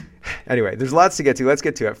Anyway, there's lots to get to. Let's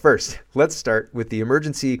get to it. First, let's start with the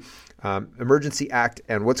Emergency Act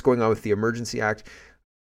and what's going on with the Emergency Act.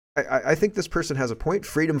 I think this person has a point.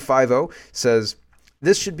 Freedom 50 says,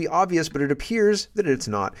 this should be obvious, but it appears that it's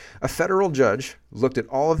not. A federal judge looked at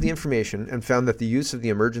all of the information and found that the use of the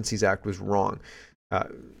Emergencies Act was wrong.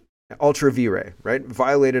 Ultra vires, right?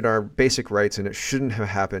 Violated our basic rights, and it shouldn't have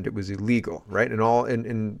happened. It was illegal, right?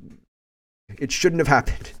 And it shouldn't have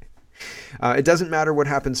happened. It doesn't matter what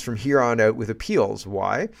happens from here on out with appeals.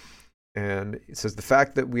 Why? And it says the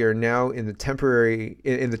fact that we are now in the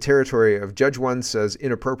territory of Judge 1 says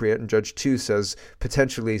inappropriate and Judge 2 says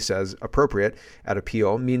potentially says appropriate at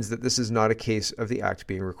appeal means that this is not a case of the act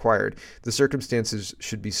being required. The circumstances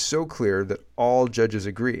should be so clear that all judges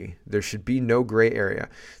agree. There should be no gray area.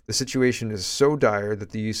 The situation is so dire that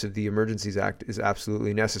the use of the Emergencies Act is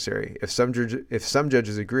absolutely necessary. If some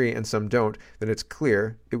judges agree and some don't, then it's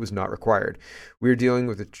clear it was not required. We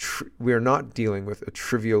are not dealing with a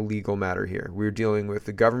trivial legal matter here. We're dealing with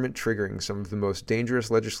the government triggering some of the most dangerous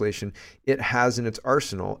legislation it has in its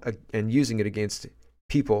arsenal and using it against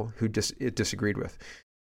people who it disagreed with.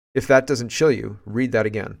 If that doesn't chill you, read that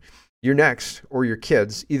again. Your next, or your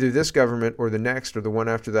kids, either this government or the next or the one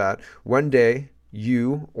after that, one day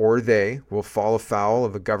you or they will fall afoul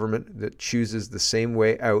of a government that chooses the same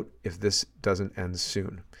way out if this doesn't end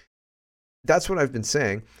soon. That's what I've been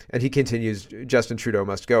saying. And he continues, Justin Trudeau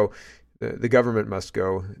must go. The government must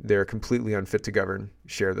go. They're completely unfit to govern.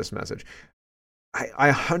 Share this message. I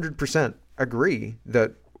 100% agree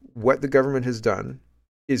that what the government has done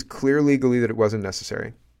is clear legally that it wasn't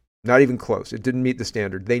necessary. Not even close. It didn't meet the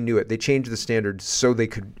standard. They knew it. They changed the standard so they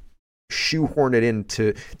could shoehorn it in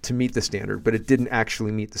to meet the standard, but it didn't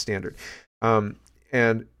actually meet the standard.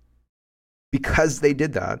 And because they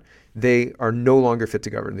did that, they are no longer fit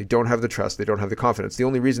to govern. They don't have the trust. They don't have the confidence. The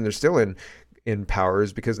only reason they're still in power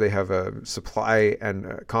is because they have a supply and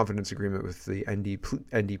a confidence agreement with the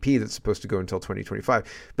NDP that's supposed to go until 2025.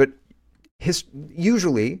 But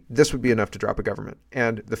usually this would be enough to drop a government.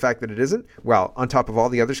 And the fact that it isn't, well, on top of all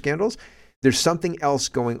the other scandals, there's something else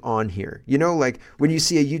going on here. You know, like when you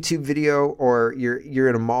see a YouTube video or you're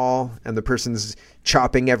in a mall and the person's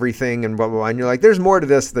chopping everything and blah, blah, blah, and you're like, there's more to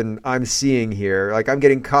this than I'm seeing here. Like I'm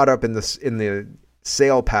getting caught up in the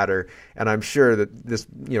sale patter, and I'm sure that this,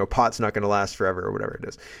 pot's not going to last forever or whatever it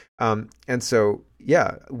is. And so,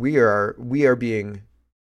 yeah, we are being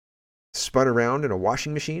spun around in a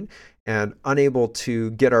washing machine and unable to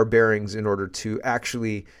get our bearings in order to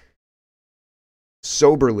actually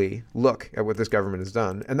soberly look at what this government has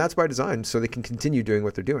done. And that's by design, so they can continue doing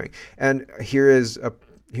what they're doing. And here is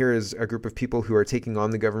a group of people who are taking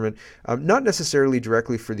on the government, not necessarily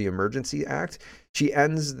directly for the Emergency Act. She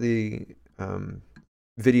ends the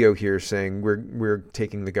video here saying we're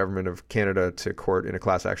taking the government of Canada to court in a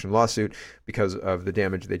class action lawsuit because of the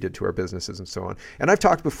damage they did to our businesses and so on. And I've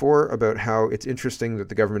talked before about how it's interesting that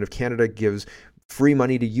the government of Canada gives free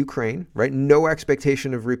money to Ukraine, right? No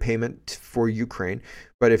expectation of repayment for Ukraine.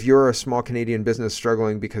 But if you're a small Canadian business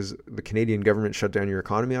struggling because the Canadian government shut down your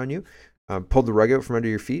economy on you, pulled the rug out from under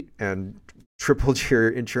your feet and tripled your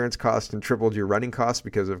insurance cost and tripled your running costs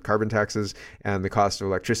because of carbon taxes and the cost of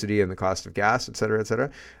electricity and the cost of gas, et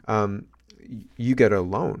cetera, you get a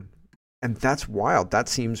loan. And that's wild. That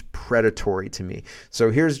seems predatory to me.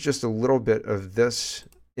 So here's just a little bit of this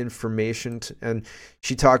information. And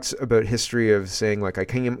she talks about history of saying, like, I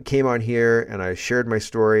came on here and I shared my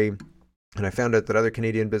story, and I found out that other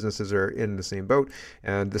Canadian businesses are in the same boat,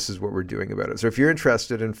 and this is what we're doing about it. So if you're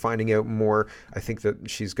interested in finding out more, I think that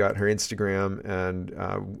she's got her Instagram and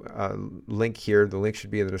a link here. The link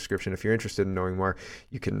should be in the description. If you're interested in knowing more,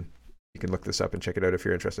 you can look this up and check it out if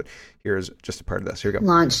you're interested. Here's just a part of this. Here we go.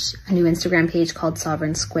 Launched a new Instagram page called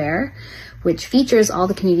Sovereign Square, which features all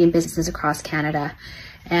the Canadian businesses across Canada.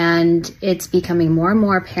 And it's becoming more and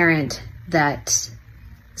more apparent that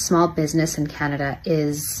small business in Canada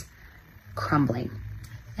is crumbling.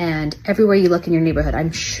 And everywhere you look in your neighborhood,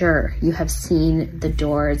 I'm sure you have seen the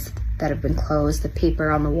doors that have been closed, the paper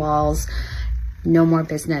on the walls, no more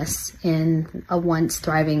business in a once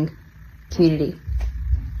thriving community.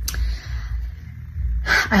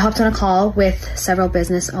 I hopped on a call with several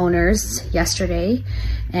business owners yesterday,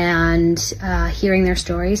 and hearing their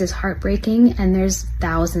stories is heartbreaking. And there's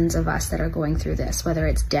thousands of us that are going through this, whether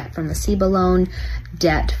it's debt from the CEBA loan,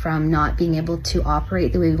 debt from not being able to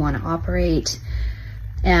operate the way we want to operate.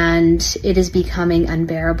 And it is becoming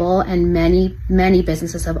unbearable. And many, many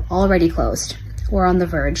businesses have already closed or on the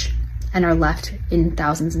verge and are left in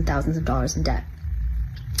thousands and thousands of dollars in debt.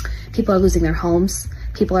 People are losing their homes.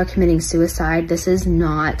 People are committing suicide. This is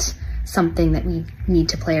not something that we need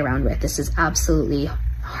to play around with. This is absolutely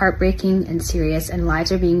heartbreaking and serious, and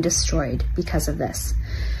lives are being destroyed because of this.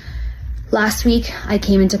 Last week, I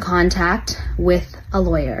came into contact with a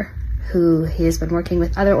lawyer who has been working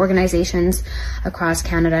with other organizations across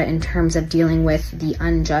Canada in terms of dealing with the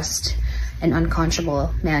unjust and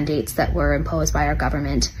unconscionable mandates that were imposed by our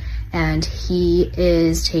government. And he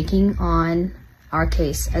is taking on our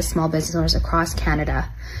case as small business owners across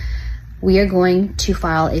Canada. We are going to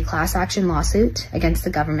file a class action lawsuit against the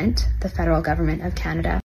government, the federal government of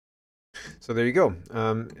Canada. So there you go.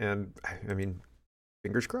 And I mean,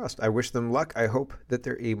 fingers crossed. I wish them luck. I hope that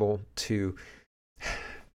they're able to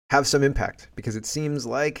have some impact, because it seems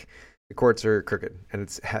like the courts are crooked,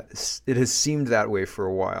 and it has seemed that way for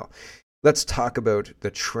a while. Let's talk about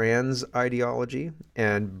the trans ideology.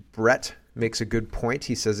 And Brett makes a good point.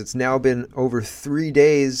 He says it's now been over 3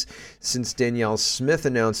 days since Danielle Smith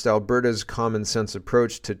announced Alberta's common sense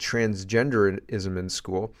approach to transgenderism in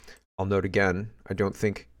school. I'll note again, I don't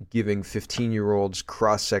think giving 15-year-olds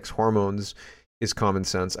cross-sex hormones is common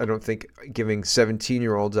sense. I don't think giving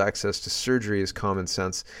 17-year-olds access to surgery is common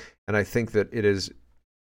sense. And I think that it is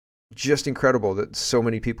just incredible that so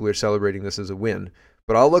many people are celebrating this as a win.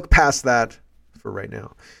 But I'll look past that for right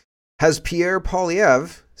now. Has Pierre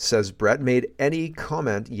Poilievre, says Brett, made any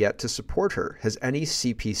comment yet to support her? Has any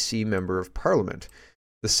CPC member of parliament?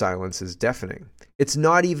 The silence is deafening. It's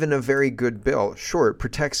not even a very good bill. Sure, it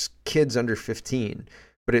protects kids under 15,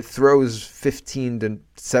 but it throws 15 to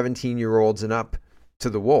 17-year-olds and up to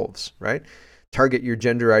the wolves, right? Target your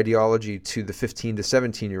gender ideology to the 15 to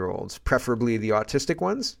 17-year-olds, preferably the autistic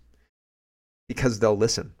ones, because they'll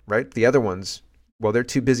listen, right? The other ones, well, they're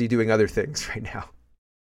too busy doing other things right now.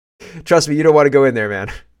 Trust me, you don't want to go in there,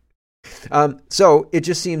 man. So it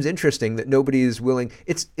just seems interesting that nobody is willing.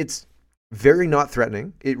 It's very not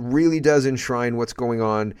threatening. It really does enshrine what's going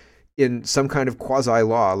on in some kind of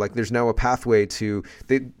quasi-law. Like there's now a pathway to...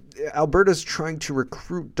 Alberta's trying to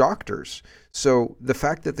recruit doctors. So the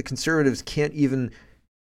fact that the Conservatives can't even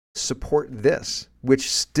support this,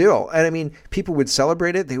 which still... And I mean, people would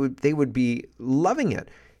celebrate it. They would be loving it.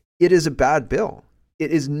 It is a bad bill.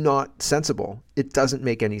 It is not sensible. It doesn't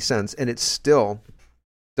make any sense. And it still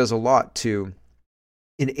does a lot to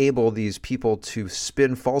enable these people to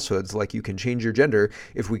spin falsehoods like you can change your gender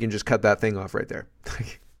if we can just cut that thing off right there.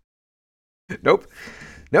 Nope.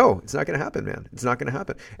 No, it's not going to happen, man. It's not going to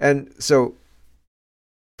happen. And so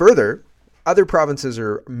further, other provinces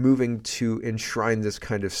are moving to enshrine this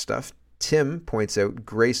kind of stuff. Tim points out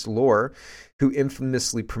Grace Lohr, who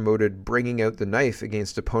infamously promoted bringing out the knife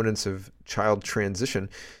against opponents of child transition,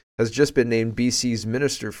 has just been named BC's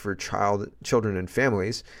Minister for Children and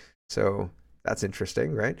Families. So that's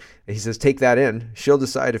interesting, right? And he says, take that in. She'll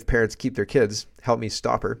decide if parents keep their kids. Help me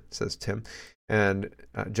stop her, says Tim. And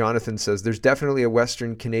Jonathan says, there's definitely a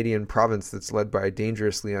Western Canadian province that's led by a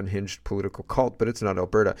dangerously unhinged political cult, but it's not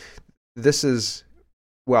Alberta. This is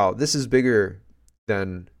bigger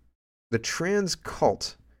than... The trans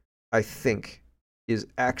cult, I think, is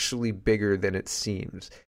actually bigger than it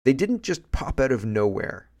seems. They didn't just pop out of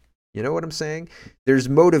nowhere. You know what I'm saying? There's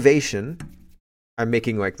motivation. I'm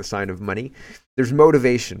making like the sign of money. There's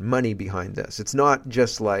motivation, money behind this. It's not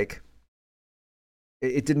just like,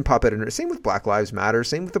 it didn't pop out of nowhere. Same with Black Lives Matter.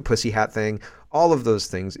 Same with the Pussy Hat thing. All of those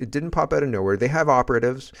things. It didn't pop out of nowhere. They have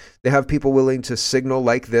operatives. They have people willing to signal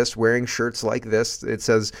like this, wearing shirts like this. It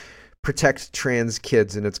says... protect trans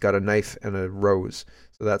kids, and it's got a knife and a rose.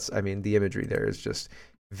 So the imagery there is just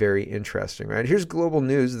very interesting, right? Here's Global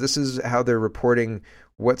News. This is how they're reporting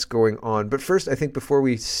what's going on. But first, I think before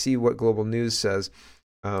we see what Global News says,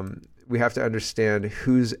 we have to understand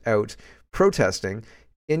who's out protesting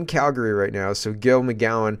in Calgary right now. So Gil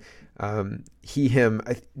McGowan, he, him,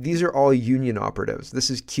 these are all union operatives. This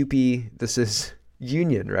is CUPE, this is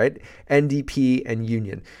union, right? NDP and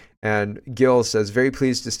union. And Gil says, very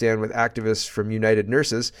pleased to stand with activists from United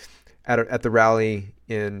Nurses at the rally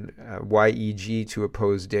in YEG to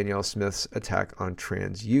oppose Danielle Smith's attack on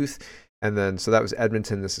trans youth. And then, so that was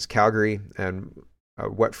Edmonton. This is Calgary. And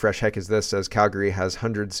What Fresh Heck Is This says Calgary has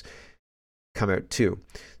hundreds come out too.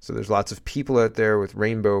 So there's lots of people out there with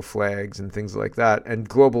rainbow flags and things like that. And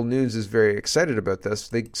Global News is very excited about this.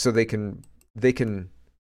 They can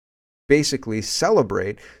basically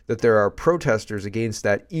celebrate that there are protesters against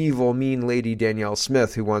that evil, mean lady Danielle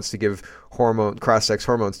Smith who wants to give cross-sex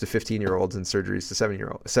hormones to 15-year-olds and surgeries to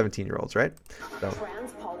 17-year-olds, right? So.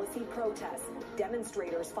 Trans policy protests.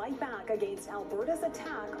 Demonstrators fight back against Alberta's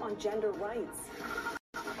attack on gender rights.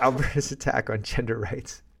 Alberta's attack on gender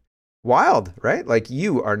rights. Wild, right? Like,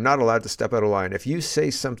 you are not allowed to step out of line. If you say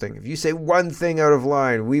something, if you say one thing out of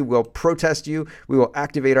line, we will protest you. We will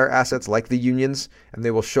activate our assets like the unions, and they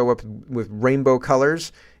will show up with rainbow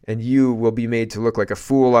colors, and you will be made to look like a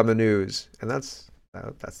fool on the news. And that's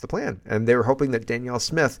the plan. And they were hoping that Danielle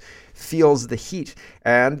Smith feels the heat.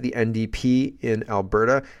 And the NDP in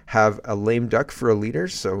Alberta have a lame duck for a leader.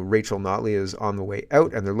 So Rachel Notley is on the way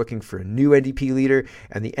out, and they're looking for a new NDP leader.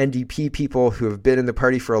 And the NDP people who have been in the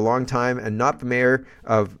party for a long time and not the mayor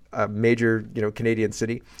of a major, Canadian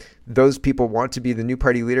city, those people want to be the new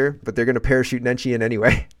party leader, but they're going to parachute Nenshi in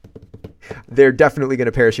anyway. They're definitely going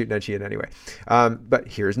to parachute Nenshi in anyway. But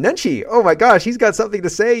here's Nenshi. Oh my gosh, he's got something to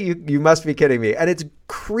say. You must be kidding me. And it's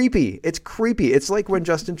creepy. It's creepy. It's like when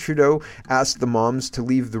Justin Trudeau asked the moms to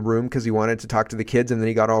leave the room because he wanted to talk to the kids, and then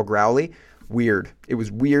he got all growly. Weird. It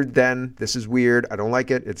was weird then. This is weird. I don't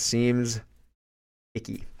like it. It seems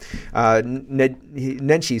icky.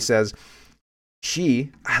 Nenshi says,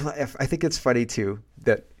 I think it's funny too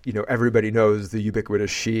that, everybody knows the ubiquitous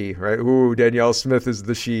she, right? Ooh, Danielle Smith is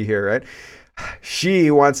the she here, right? She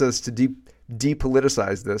wants us to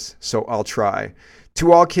depoliticize this, so I'll try.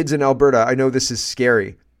 To all kids in Alberta, I know this is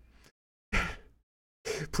scary.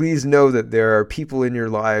 Please know that there are people in your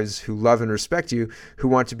lives who love and respect you, who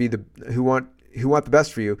want the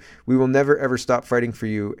best for you. We will never ever stop fighting for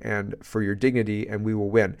you and for your dignity, and we will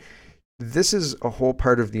win. This is a whole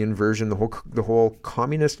part of the inversion, the whole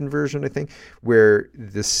communist inversion, I think, where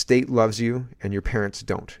the state loves you and your parents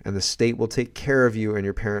don't. And the state will take care of you, and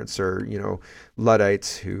your parents are,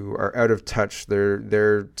 Luddites who are out of touch.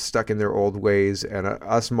 They're stuck in their old ways. And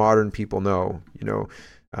us modern people know,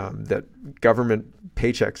 that government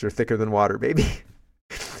paychecks are thicker than water, baby.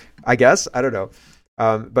 I guess. I don't know.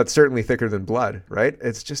 But certainly thicker than blood, right?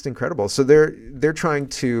 It's just incredible. So they're trying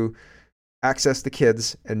to access the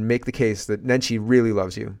kids and make the case that Nenshi really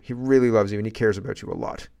loves you. He really loves you, and he cares about you a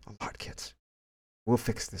lot. A lot, kids. We'll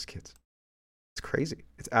fix this, kids. It's crazy.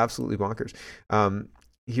 It's absolutely bonkers.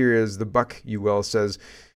 Here is the Buck, you will, says,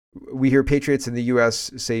 we hear patriots in the U.S.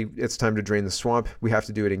 say it's time to drain the swamp. We have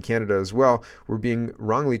to do it in Canada as well. We're being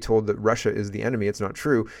wrongly told that Russia is the enemy. It's not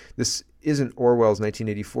true. This isn't Orwell's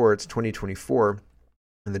 1984. It's 2024.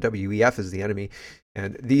 And the WEF is the enemy.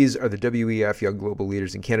 And these are the WEF young global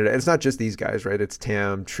leaders in Canada. And it's not just these guys, right? It's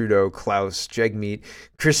Tam, Trudeau, Klaus, Jagmeet,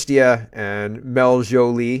 Chrystia, and Mel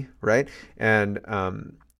Jolie, right? And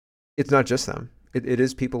it's not just them. It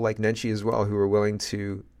is people like Nenshi as well who are willing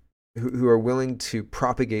to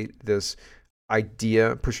propagate this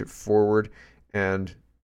idea, push it forward. And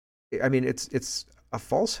I mean, it's a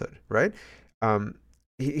falsehood, right?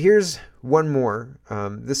 Here's one more.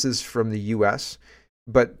 This is from the U.S.,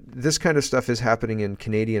 but this kind of stuff is happening in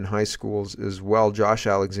Canadian high schools as well. Josh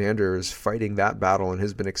Alexander is fighting that battle and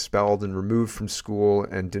has been expelled and removed from school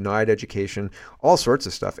and denied education, all sorts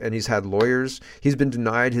of stuff. And he's had lawyers. He's been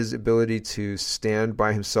denied his ability to stand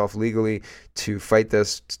by himself legally to fight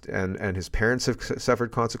this, and his parents have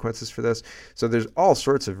suffered consequences for this. So there's all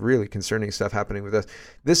sorts of really concerning stuff happening with this.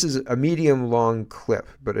 This is a medium-long clip,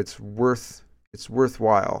 but it's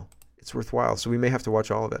worthwhile. It's worthwhile. So we may have to watch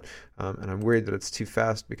all of it. And I'm worried that it's too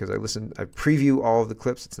fast because I preview all of the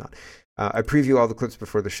clips. It's not. I preview all the clips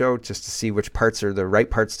before the show just to see which parts are the right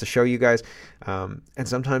parts to show you guys. And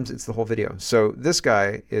sometimes it's the whole video. So this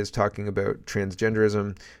guy is talking about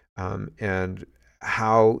transgenderism and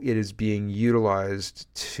how it is being utilized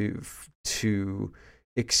to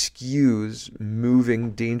excuse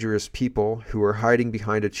moving dangerous people who are hiding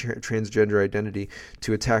behind a transgender identity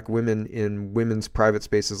to attack women in women's private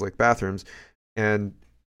spaces like bathrooms, and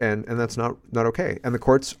that's not okay. And the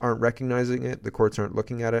courts aren't recognizing it. The courts aren't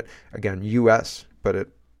looking at it. Again, U.S., but it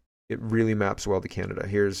really maps well to Canada.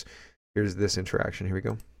 Here's this interaction. Here we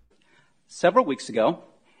go. Several weeks ago,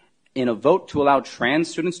 in a vote to allow trans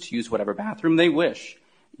students to use whatever bathroom they wish,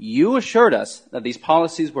 you assured us that these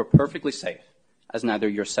policies were perfectly safe, as neither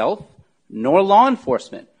yourself nor law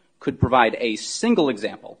enforcement could provide a single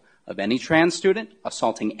example of any trans student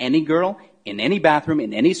assaulting any girl in any bathroom,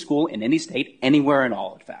 in any school, in any state, anywhere at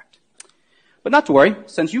all, in fact. But not to worry,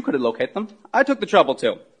 since you couldn't locate them, I took the trouble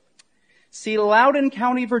too. See, Loudoun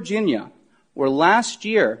County, Virginia, where last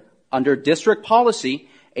year, under district policy,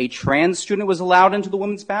 a trans student was allowed into the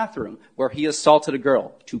women's bathroom where he assaulted a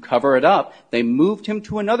girl. To cover it up, they moved him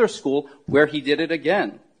to another school where he did it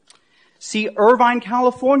again. See Irvine,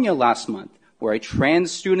 California last month, where a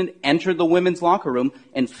trans student entered the women's locker room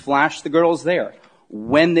and flashed the girls there.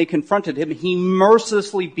 When they confronted him, he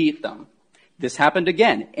mercilessly beat them. This happened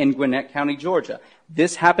again in Gwinnett County, Georgia.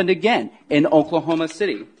 This happened again in Oklahoma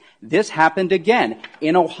City. This happened again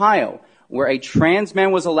in Ohio, where a trans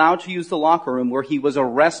man was allowed to use the locker room where he was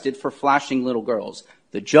arrested for flashing little girls.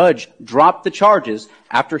 The judge dropped the charges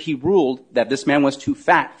after he ruled that this man was too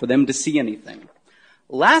fat for them to see anything.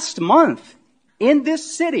 Last month, in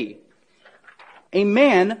this city, a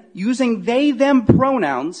man using they, them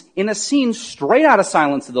pronouns in a scene straight out of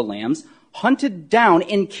Silence of the Lambs hunted down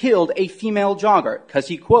and killed a female jogger because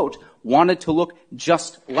he, quote, wanted to look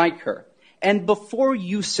just like her. And before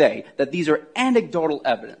you say that these are anecdotal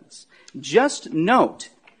evidence, just note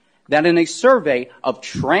that in a survey of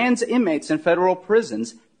trans inmates in federal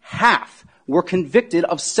prisons, half were convicted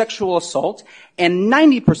of sexual assault and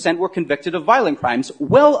 90% were convicted of violent crimes,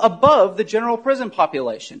 well above the general prison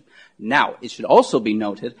population. Now, it should also be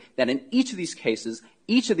noted that in each of these cases,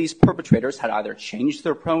 each of these perpetrators had either changed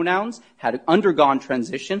their pronouns, had undergone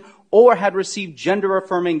transition, or had received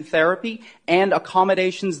gender-affirming therapy and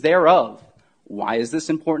accommodations thereof. Why is this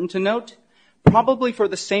important to note? Probably for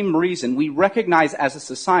the same reason we recognize as a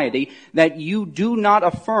society that you do not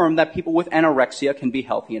affirm that people with anorexia can be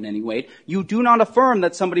healthy in any way. You do not affirm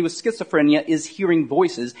that somebody with schizophrenia is hearing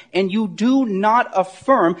voices. And you do not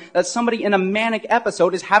affirm that somebody in a manic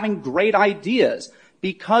episode is having great ideas.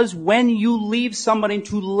 Because when you leave somebody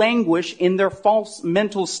to languish in their false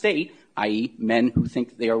mental state, i.e. men who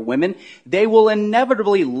think they are women, they will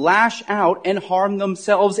inevitably lash out and harm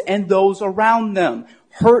themselves and those around them.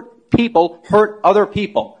 People hurt other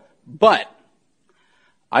people. But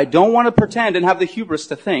I don't want to pretend and have the hubris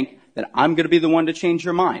to think that I'm going to be the one to change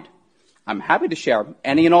your mind. I'm happy to share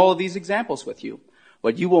any and all of these examples with you.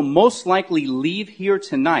 But you will most likely leave here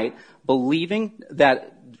tonight believing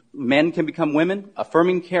that men can become women,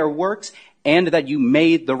 affirming care works, and that you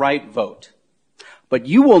made the right vote. But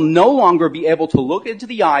you will no longer be able to look into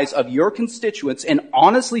the eyes of your constituents and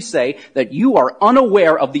honestly say that you are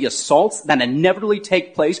unaware of the assaults that inevitably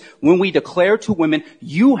take place when we declare to women,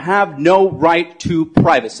 you have no right to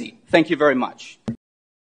privacy. Thank you very much.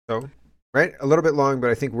 So, right? A little bit long, but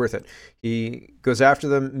I think worth it. He goes after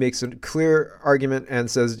them, makes a clear argument, and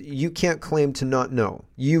says, you can't claim to not know.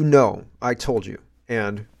 You know, I told you.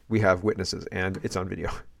 And we have witnesses, and it's on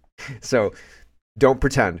video. So, don't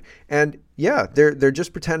pretend. And yeah, they're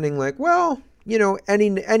just pretending like, well, you know, any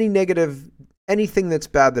negative, anything that's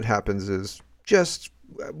bad that happens is just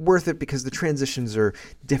worth it because the transitions are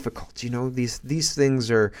difficult. You know, these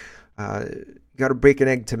things are, you got to break an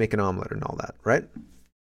egg to make an omelet and all that, right?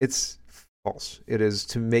 It's false. It is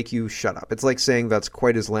to make you shut up. It's like saying that's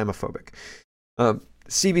quite Islamophobic.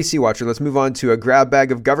 CBC Watcher, let's move on to a grab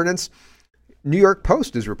bag of governance. New York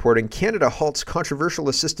Post is reporting Canada halts controversial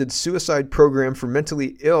assisted suicide program for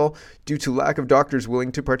mentally ill due to lack of doctors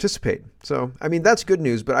willing to participate. So, I mean, that's good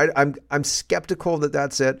news, but I'm skeptical that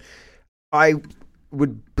that's it. I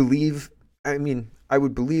would believe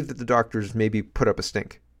that the doctors maybe put up a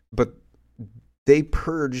stink, but they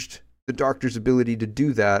purged the doctor's ability to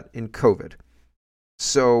do that in COVID.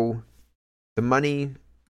 So the money,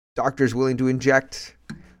 doctors willing to inject,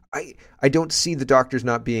 I don't see the doctors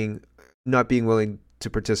not being willing to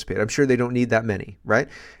participate. I'm sure they don't need that many, right?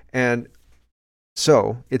 And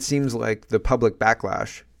so it seems like the public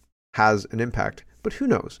backlash has an impact, but who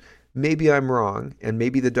knows? Maybe I'm wrong, and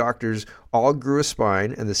maybe the doctors all grew a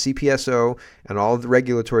spine, and the CPSO and all of the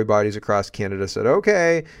regulatory bodies across Canada said,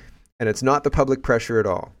 okay, and it's not the public pressure at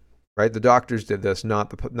all, right? The doctors did this, not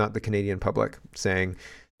the Canadian public, saying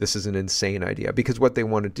this is an insane idea, because what they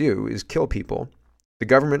want to do is kill people. The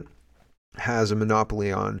government has a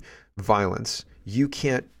monopoly on violence. You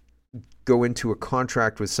can't go into a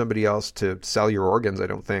contract with somebody else to sell your organs, I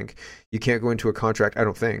don't think. You can't go into a contract, I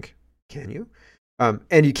don't think. Can you?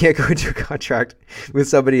 And you can't go into a contract with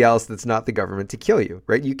somebody else that's not the government to kill you,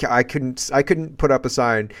 right? I couldn't put up a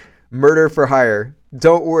sign, murder for hire.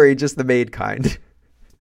 Don't worry, just the maid kind.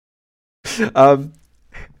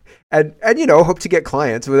 And you know, hope to get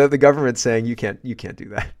clients without the government saying you can't do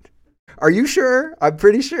that. Are you sure? I'm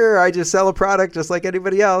pretty sure I just sell a product just like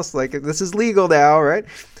anybody else. Like, this is legal now, right?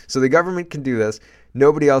 So the government can do this.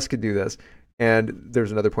 Nobody else can do this. And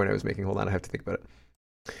there's another point I was making. Hold on, I have to think about it.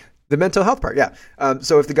 The mental health part, yeah.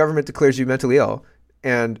 So if the government declares you mentally ill,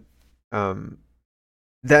 and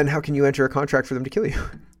then how can you enter a contract for them to kill you?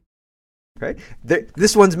 Right?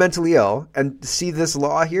 This one's mentally ill, and see this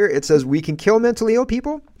law here? It says we can kill mentally ill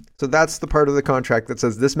people. So that's the part of the contract that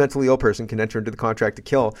says this mentally ill person can enter into the contract to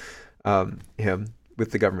kill him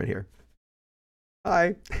with the government here.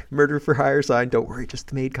 Hi, murder for hire sign. Don't worry, just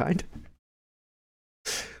the maid kind.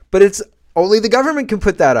 But it's only the government can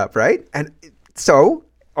put that up, right? And so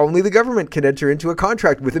only the government can enter into a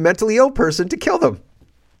contract with a mentally ill person to kill them.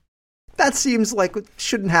 That seems like it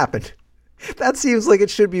shouldn't happen. That seems like it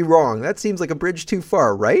should be wrong. That seems like a bridge too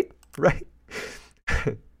far, right? right?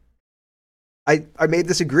 I made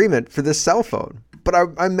this agreement for this cell phone, but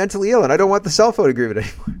I'm mentally ill and I don't want the cell phone agreement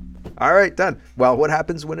anymore. All right, done. Well, what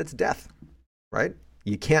happens when it's death, right?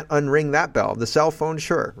 You can't unring that bell. The cell phone,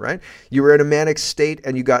 sure, right? You were in a manic state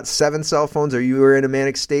and you got 7 cell phones, or you were in a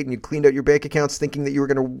manic state and you cleaned out your bank accounts thinking that you were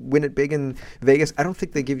going to win it big in Vegas. I don't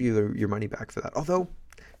think they give you your money back for that. Although,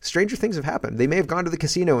 stranger things have happened. They may have gone to the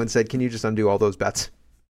casino and said, can you just undo all those bets?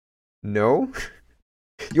 No?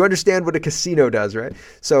 You understand what a casino does, right?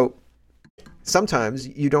 So sometimes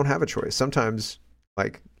you don't have a choice. Sometimes,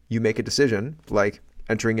 like, you make a decision, like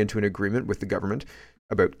entering into an agreement with the government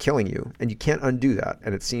about killing you, and you can't undo that.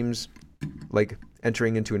 And it seems like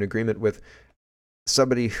entering into an agreement with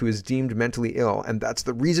somebody who is deemed mentally ill, and that's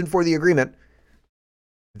the reason for the agreement.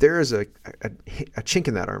 There is a chink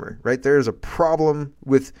in that armor, right? There is a problem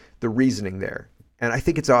with the reasoning there, and I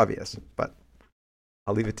think it's obvious, but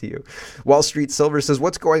I'll leave it to you. Wall Street Silver says,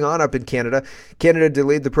 what's going on up in Canada? Canada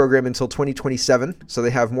delayed the program until 2027, so they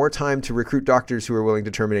have more time to recruit doctors who are willing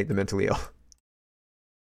to terminate the mentally ill.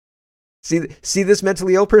 See this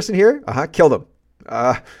mentally ill person here? Killed him.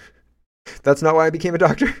 That's not why I became a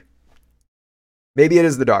doctor. Maybe it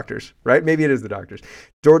is the doctors, right? Maybe it is the doctors.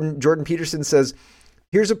 Jordan Peterson says,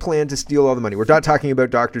 here's a plan to steal all the money. We're not talking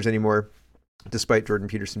about doctors anymore, despite Jordan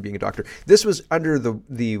Peterson being a doctor. This was under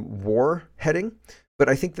the war heading, but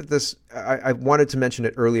I think that this, I wanted to mention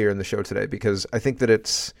it earlier in the show today because I think that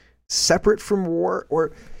it's separate from war,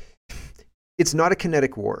 or it's not a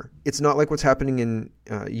kinetic war. It's not like what's happening in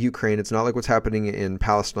Ukraine. It's not like what's happening in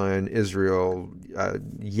Palestine, Israel,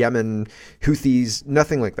 Yemen, Houthis,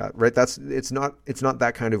 nothing like that, right? It's not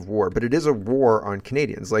that kind of war, but it is a war on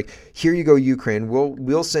Canadians. Like, here you go, Ukraine.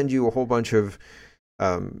 We'll send you a whole bunch of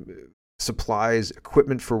supplies,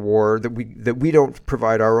 equipment for war that we don't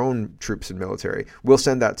provide our own troops and military. We'll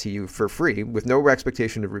send that to you for free with no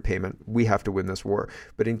expectation of repayment. We have to win this war.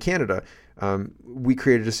 But in Canada, we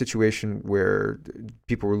created a situation where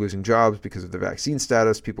people were losing jobs because of the vaccine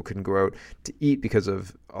status. People couldn't go out to eat because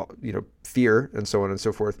of fear and so on and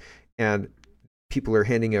so forth. And people are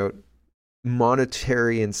handing out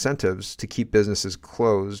monetary incentives to keep businesses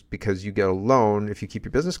closed because you get a loan if you keep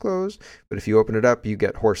your business closed, but if you open it up, you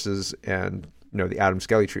get horses and the Adam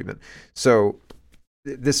Skelly treatment. So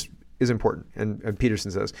this is important. And Peterson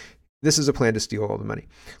says, this is a plan to steal all the money.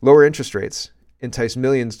 Lower interest rates entice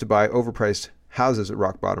millions to buy overpriced houses at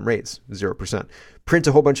rock bottom rates, 0%. Print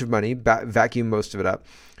a whole bunch of money, vacuum most of it up,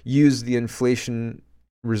 use the inflation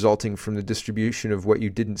resulting from the distribution of what you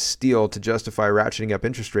didn't steal to justify ratcheting up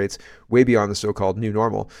interest rates way beyond the so-called new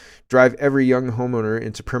normal, drive every young homeowner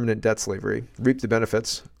into permanent debt slavery, reap the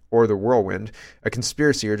benefits, or the whirlwind, a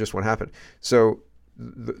conspiracy, or just what happened. So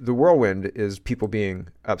the whirlwind is people being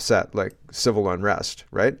upset, like civil unrest,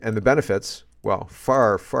 right? And the benefits, well,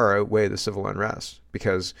 far, far outweigh the civil unrest,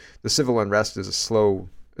 because the civil unrest is a slow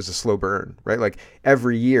burn, right? Like,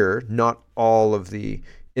 every year, not all of the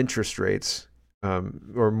interest rates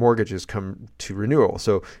or mortgages come to renewal.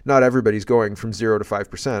 So not everybody's going from 0 to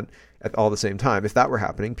 5% at all the same time. If that were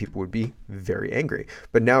happening, people would be very angry.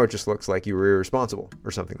 But now it just looks like you were irresponsible or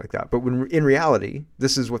something like that. But when in reality,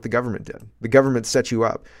 this is what the government did. The government set you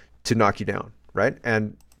up to knock you down, right?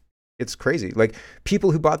 And it's crazy. Like,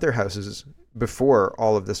 people who bought their houses before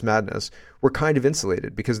all of this madness were kind of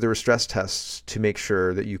insulated because there were stress tests to make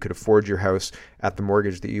sure that you could afford your house at the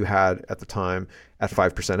mortgage that you had at the time at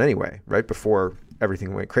 5% anyway, right? Before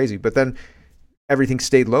everything went crazy. But then everything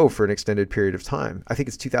stayed low for an extended period of time. I think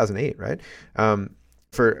it's 2008, right?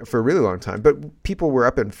 For a really long time. But people were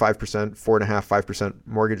up in 5%, 4.5%, 5%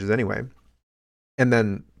 mortgages anyway. And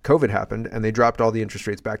then COVID happened and they dropped all the interest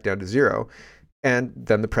rates back down to 0. And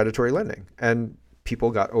then the predatory lending. And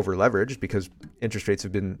people got over leveraged because interest rates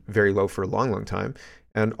have been very low for a long, long time.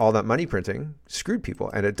 And all that money printing screwed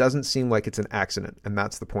people. And it doesn't seem like it's an accident. And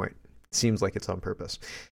that's the point. It seems like it's on purpose.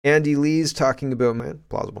 Andy Lee's talking about,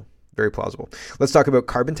 plausible, very plausible. Let's talk about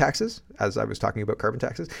carbon taxes, as I was talking about carbon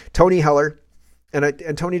taxes. Tony Heller,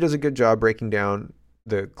 and Tony does a good job breaking down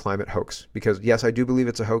the climate hoax, because yes, I do believe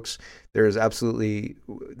it's a hoax. There is absolutely,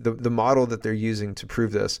 the model that they're using to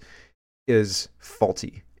prove this is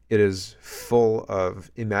faulty. It is full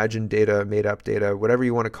of imagined data, made up data, whatever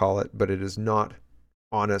you want to call it, but it is not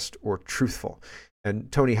honest or truthful.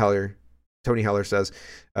 And Tony Heller says,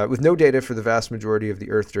 with no data for the vast majority of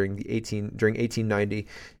the Earth during 1890,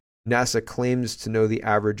 NASA claims to know the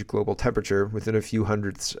average global temperature within a few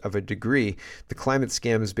hundredths of a degree. The climate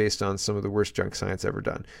scam is based on some of the worst junk science ever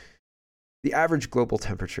done. The average global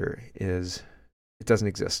temperature it doesn't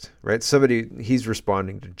exist, right? He's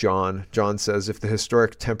responding to John. John says, if the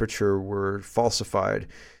historic temperature were falsified,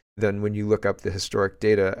 then when you look up the historic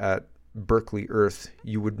data at Berkeley Earth,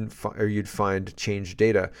 you'd find changed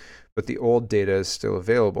data, but the old data is still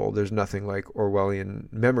available. There's nothing like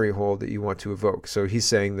Orwellian memory hole that you want to evoke. So he's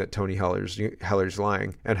saying that Tony Heller's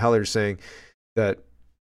lying, and Heller's saying that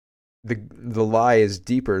the lie is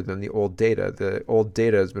deeper than the old data. The old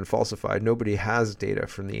data has been falsified. Nobody has data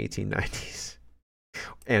from the 1890s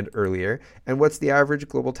and earlier. And what's the average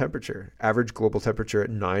global temperature? Average global temperature at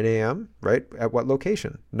 9 a.m., right? At what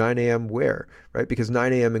location? 9 a.m. where, right? Because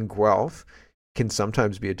 9 a.m. in Guelph can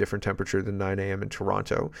sometimes be a different temperature than 9 a.m. in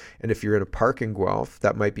Toronto. And if you're in a park in Guelph,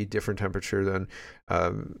 that might be different temperature than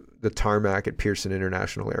the tarmac at Pearson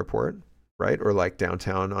International Airport, right? Or like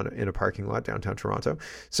downtown in a parking lot, downtown Toronto.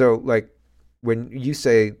 So like when you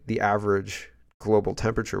say the average global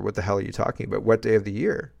temperature, what the hell are you talking about? What day of the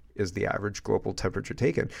year is the average global temperature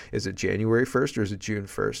taken? Is it January 1st or is it June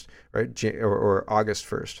 1st, right? Or August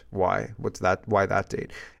 1st? Why? Why that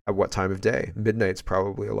date? At what time of day? Midnight's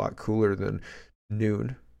probably a lot cooler than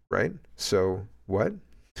noon, right? So what?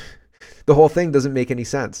 The whole thing doesn't make any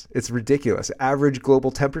sense. It's ridiculous. Average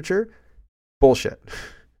global temperature? Bullshit.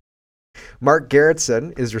 Mark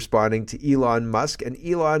Gerritsen is responding to Elon Musk, and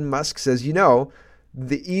Elon Musk says,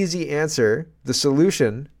 the easy answer, the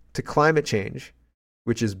solution to climate change,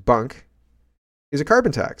 which is bunk, is a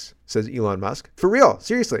carbon tax, says Elon Musk. For real,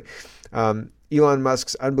 seriously. Elon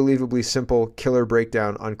Musk's unbelievably simple killer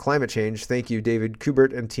breakdown on climate change. Thank you, David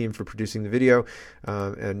Kubert and team, for producing the video.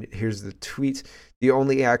 And here's the tweet. The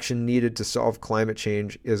only action needed to solve climate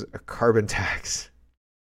change is a carbon tax.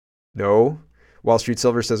 No. Wall Street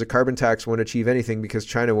Silver says a carbon tax won't achieve anything because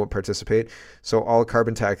China won't participate. So all a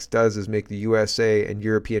carbon tax does is make the USA and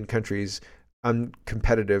European countries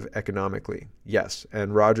uncompetitive economically. Yes.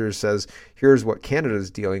 And Rogers says, here's what Canada is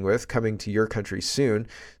dealing with coming to your country soon.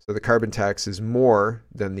 So the carbon tax is more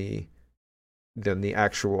than the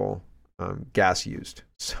actual gas used.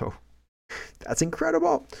 So that's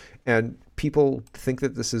incredible. And people think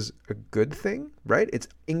that this is a good thing, right? It's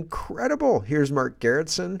incredible. Here's Mark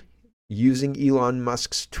Gerritsen using Elon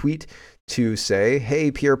Musk's tweet to say,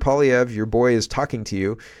 hey, Pierre Poilievre, your boy is talking to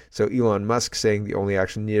you. So Elon Musk saying the only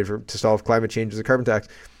action needed to solve climate change is a carbon tax.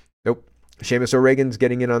 Nope. Seamus O'Regan's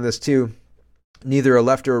getting in on this too. Neither a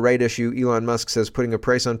left or a right issue. Elon Musk says putting a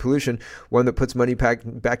price on pollution, one that puts money back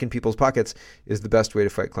in people's pockets, is the best way to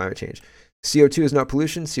fight climate change. CO2 is not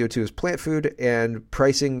pollution. CO2 is plant food, and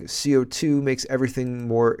pricing CO2 makes everything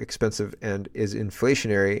more expensive and is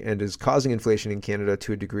inflationary and is causing inflation in Canada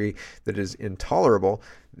to a degree that is intolerable.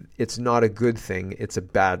 It's not a good thing. It's a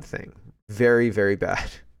bad thing. Very, very bad.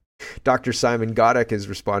 Dr. Simon Godek is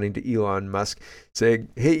responding to Elon Musk saying,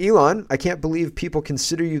 hey, Elon, I can't believe people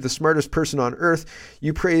consider you the smartest person on earth.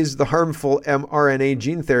 You praise the harmful mRNA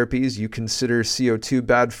gene therapies. You consider CO2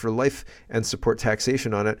 bad for life and support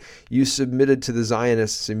taxation on it. You submitted to the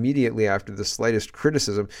Zionists immediately after the slightest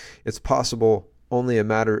criticism. It's possibly only a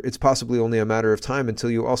matter of time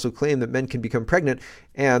until you also claim that men can become pregnant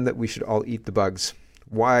and that we should all eat the bugs.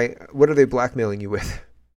 Why? What are they blackmailing you with?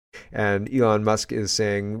 And Elon Musk is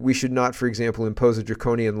saying we should not, for example, impose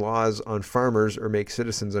draconian laws on farmers or make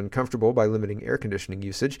citizens uncomfortable by limiting air conditioning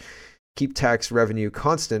usage. Keep tax revenue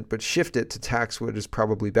constant, but shift it to tax what is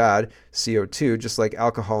probably bad, CO2, just like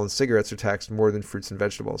alcohol and cigarettes are taxed more than fruits and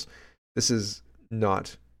vegetables. This is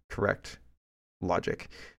not correct logic.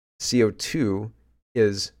 CO2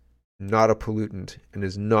 is not a pollutant and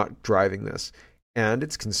is not driving this. And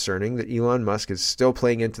it's concerning that Elon Musk is still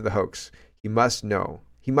playing into the hoax. He must know.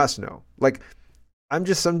 He must know. Like, I'm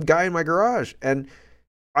just some guy in my garage, and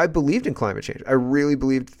I believed in climate change. I really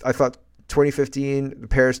believed. I thought 2015, the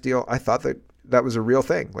Paris deal, I thought that was a real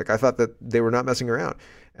thing. Like, I thought that they were not messing around.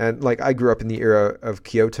 And like, I grew up in the era of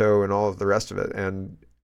Kyoto and all of the rest of it. And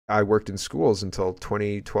I worked in schools until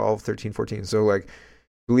 2012, 13, 14. So like,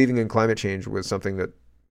 believing in climate change was something that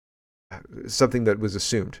was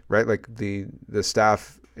assumed, right? Like the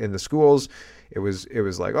staff in the schools, it was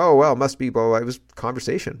like, oh, well, it must be blah, blah. It was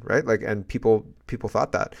conversation, right? Like, and people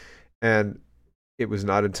thought that. And it was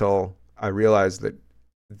not until I realized that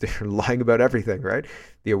they're lying about everything, right?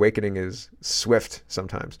 The awakening is swift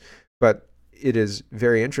sometimes, but it is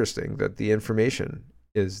very interesting that the information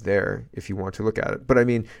is there if you want to look at it. But I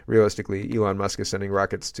mean, realistically, Elon Musk is sending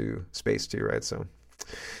rockets to space too, right? So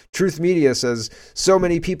Truth Media says, so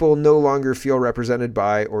many people no longer feel represented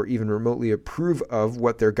by or even remotely approve of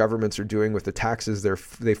what their governments are doing with the taxes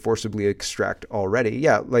they forcibly extract already.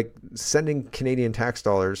 Yeah, like sending Canadian tax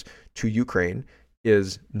dollars to Ukraine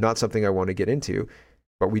is not something I want to get into,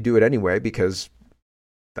 but we do it anyway because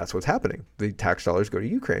that's what's happening. The tax dollars go to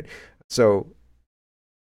Ukraine. So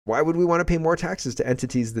why would we want to pay more taxes to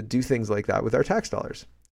entities that do things like that with our tax dollars?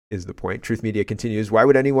 is the point. Truth Media continues, why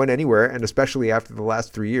would anyone anywhere, and especially after the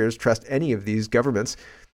last 3 years, trust any of these governments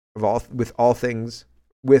with all things,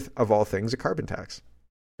 a carbon tax?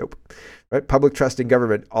 Nope. Right? Public trust in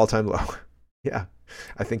government, all-time low. Yeah,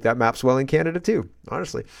 I think that maps well in Canada too,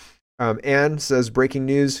 honestly. Anne says, breaking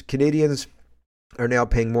news, Canadians are now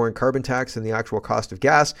paying more in carbon tax than the actual cost of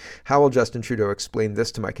gas. How will Justin Trudeau explain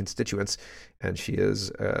this to my constituents? And she is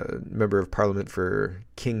a member of parliament for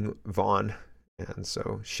King Vaughan, and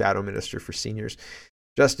so shadow minister for seniors.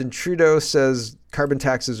 Justin Trudeau says carbon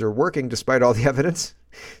taxes are working despite all the evidence.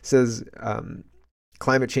 Says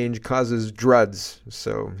climate change causes droughts.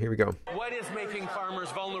 So here we go. What is making farmers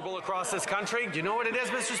vulnerable across this country? Do you know what it is,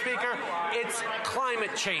 Mr. Speaker? It's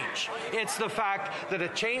climate change. It's the fact that a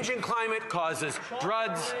change in climate causes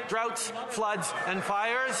droughts, floods, and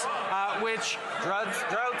fires,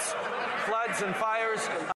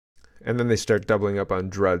 And then they start doubling up on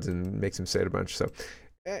droughts and makes him say it a bunch. So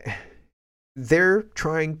they're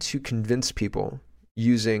trying to convince people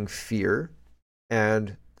using fear,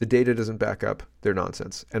 and the data doesn't back up their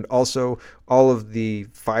nonsense. And also, all of the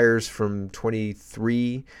fires from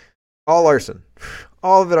 23, all arson.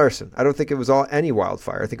 All of it arson. I don't think it was any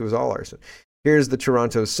wildfire. I think it was all arson. Here's the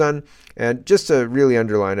Toronto Sun. And just to really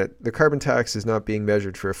underline it, the carbon tax is not being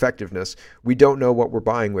measured for effectiveness. We don't know what we're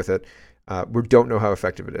buying with it. We don't know how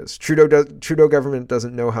effective it is. Trudeau government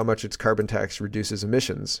doesn't know how much its carbon tax reduces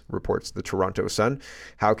emissions, reports the Toronto Sun.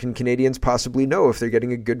 How can Canadians possibly know if they're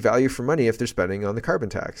getting a good value for money if they're spending on the carbon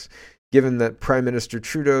tax? Given that Prime Minister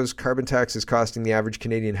Trudeau's carbon tax is costing the average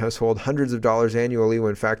Canadian household hundreds of dollars annually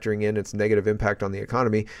when factoring in its negative impact on the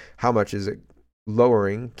economy, how much is it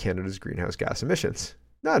lowering Canada's greenhouse gas emissions?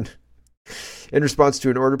 None. In response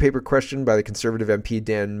to an order paper question by the Conservative MP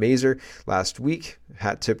Dan Mazur last week,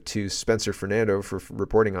 hat tip to Spencer Fernando for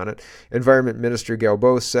reporting on it, Environment Minister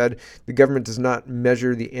Galbeau said the government does not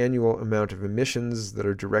measure the annual amount of emissions that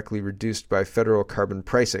are directly reduced by federal carbon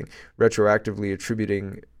pricing, retroactively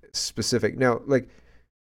attributing specific... Now,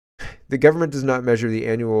 the government does not measure the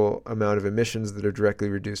annual amount of emissions that are directly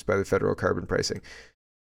reduced by the federal carbon pricing.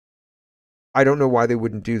 I don't know why they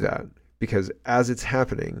wouldn't do that. Because as it's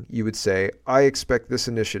happening, you would say, I expect this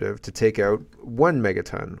initiative to take out 1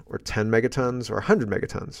 megaton or 10 megatons or 100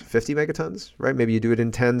 megatons, 50 megatons, right? Maybe you do it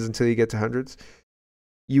in tens until you get to hundreds.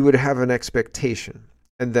 You would have an expectation.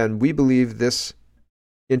 And then we believe this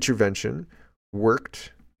intervention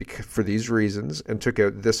worked for these reasons and took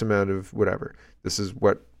out this amount of whatever. This is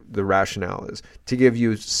what the rationale is, to give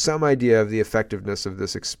you some idea of the effectiveness of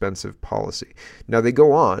this expensive policy. Now, they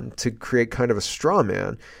go on to create kind of a straw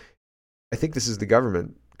man. I think this is the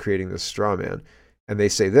government creating this straw man. And they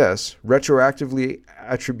say this, retroactively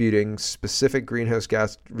attributing specific greenhouse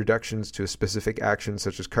gas reductions to a specific action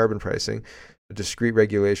such as carbon pricing, a discrete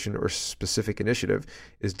regulation, or specific initiative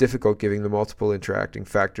is difficult given the multiple interacting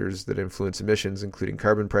factors that influence emissions, including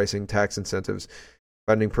carbon pricing, tax incentives,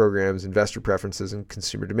 funding programs, investor preferences, and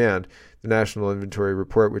consumer demand. The National Inventory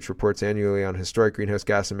Report, which reports annually on historic greenhouse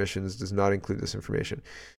gas emissions, does not include this information.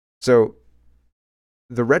 So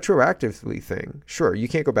the retroactively thing, sure, you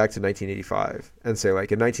can't go back to 1985 and say, in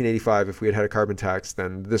 1985, if we had had a carbon tax,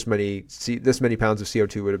 then this many pounds of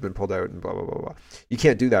CO2 would have been pulled out and blah, blah, blah, blah. You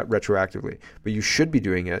can't do that retroactively, but you should be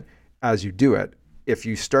doing it as you do it. If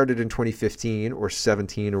you started in 2015 or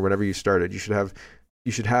 17 or whenever you started, you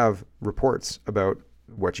should have reports about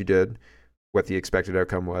what you did, what the expected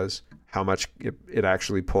outcome was, how much it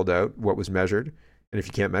actually pulled out, what was measured. And if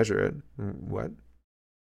you can't measure it, what?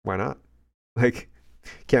 Why not?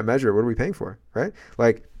 Can't measure it. What are we paying for? Right?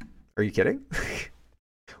 Are you kidding?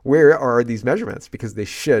 Where are these measurements? Because they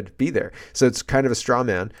should be there. So it's kind of a straw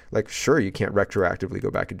man. Sure, you can't retroactively go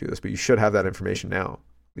back and do this, but you should have that information now.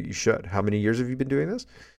 You should. How many years have you been doing this?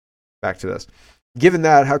 Back to this. Given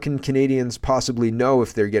that, how can Canadians possibly know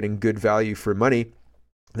if they're getting good value for money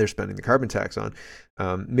they're spending the carbon tax on?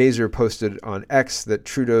 Mazur posted on X that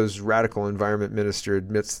Trudeau's radical environment minister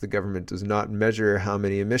admits the government does not measure how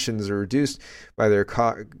many emissions are reduced by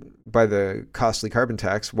the costly carbon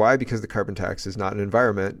tax. Why? Because the carbon tax is not an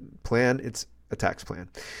environment plan; it's a tax plan.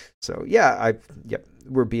 So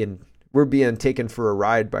we're being taken for a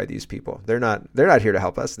ride by these people. They're not here to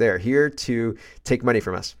help us. They're here to take money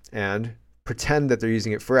from us and pretend that they're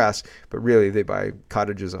using it for us, but really they buy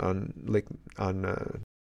cottages on.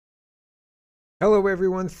 Hello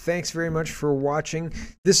everyone, thanks very much for watching.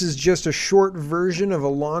 This is just a short version of a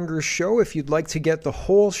longer show. If you'd like to get the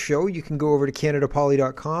whole show, you can go over to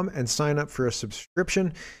CanadaPoly.com and sign up for a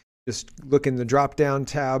subscription. Just look in the drop-down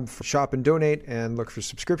tab for Shop and Donate and look for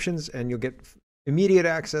subscriptions, and you'll get immediate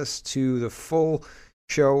access to the full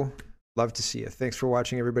show. Love to see you. Thanks for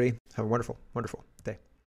watching, everybody. Have a wonderful, wonderful